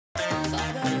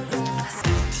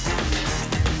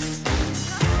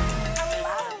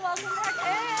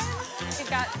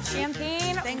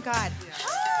God.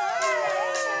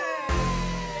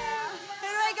 Who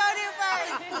do I go to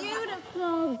first?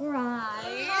 Beautiful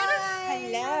bride.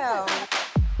 Hello.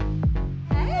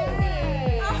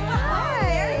 Hey. Hi.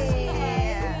 There she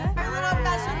is. Our little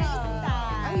fashionista.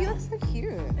 Oh, you look so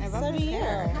cute. I love this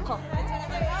hair. Hello.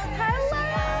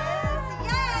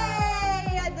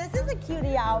 Yay. This is a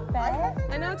cutie outfit.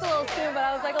 I know it's a little soon, but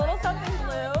I was like a little something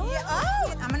blue. Yeah,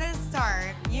 oh, I'm gonna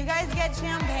start. You guys get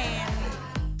champagne.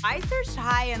 I searched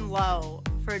high and low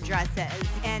for dresses,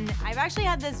 and I've actually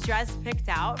had this dress picked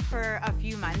out for a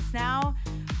few months now,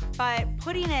 but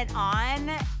putting it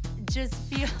on just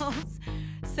feels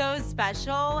so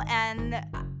special, and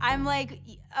I'm like,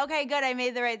 okay, good, I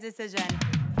made the right decision.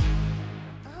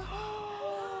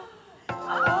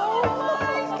 Oh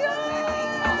my God!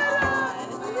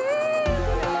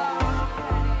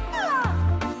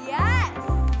 Yes!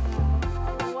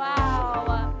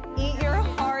 Wow. Eat your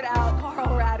heart out, Carl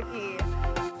Radke.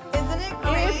 Isn't it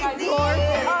crazy?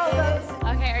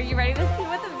 Okay, are you ready to see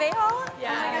with the veil?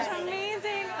 Yeah. Oh my gosh,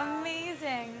 amazing,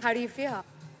 amazing. How do you feel?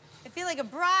 I feel like a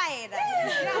bride.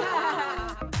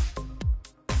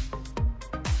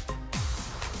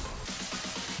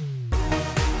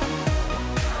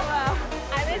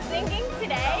 I was thinking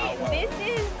today, this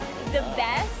is the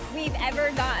best we've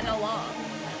ever gotten along.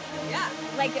 Yeah.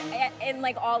 Like, in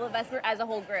like all of us as a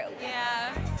whole group.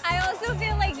 Yeah. I also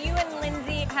feel like you and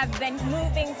Lindsay have been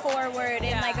moving forward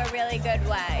in like a really good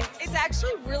way. It's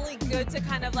actually really good to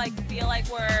kind of like feel like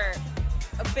we're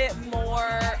a bit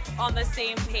more on the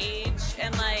same page,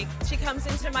 and like she comes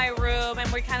into my room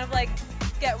and we kind of like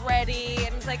get ready,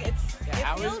 and it's like it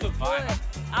feels good.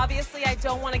 Obviously, I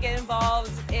don't want to get involved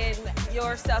in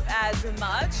your stuff as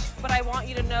much, but I want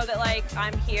you to know that like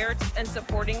I'm here and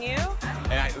supporting you.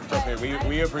 And trust me,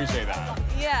 we appreciate that.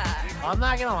 Yeah. I'm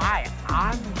not gonna lie,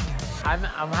 I'm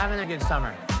having a good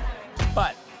summer,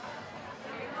 but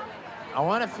I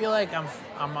want to feel like I'm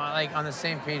like on the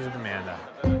same page with Amanda.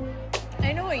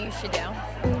 I know what you should do.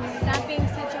 Stop being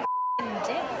such a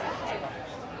dick.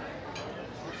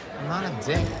 I'm not a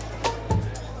dick.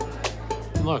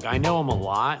 Look, I know him a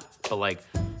lot, but like,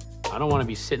 I don't want to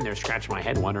be sitting there scratching my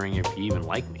head wondering if you even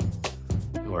like me,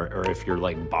 or if you're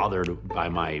like bothered by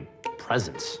my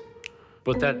presence.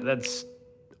 But that's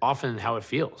often how it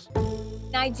feels.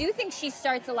 I do think she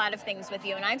starts a lot of things with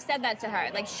you, and I've said that to her.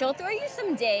 Like, she'll throw you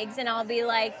some digs, and I'll be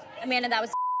like, Amanda, that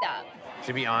was up.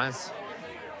 To be honest,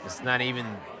 it's not even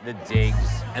the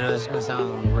digs. I know this is gonna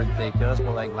sound ridiculous,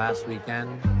 but like last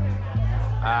weekend,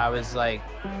 I was like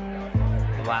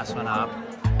the last one up,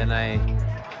 and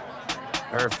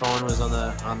her phone was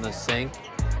on the sink,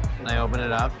 and I opened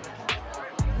it up,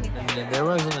 and there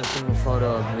wasn't a single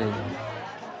photo of me.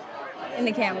 In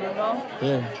the camera roll?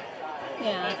 Yeah.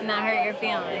 Yeah, and that hurt your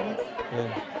feelings. Yeah.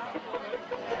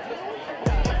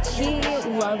 She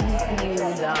loves you,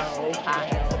 though,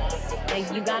 Kyle. Like,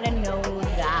 you gotta know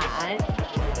that.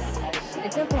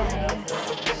 It's okay.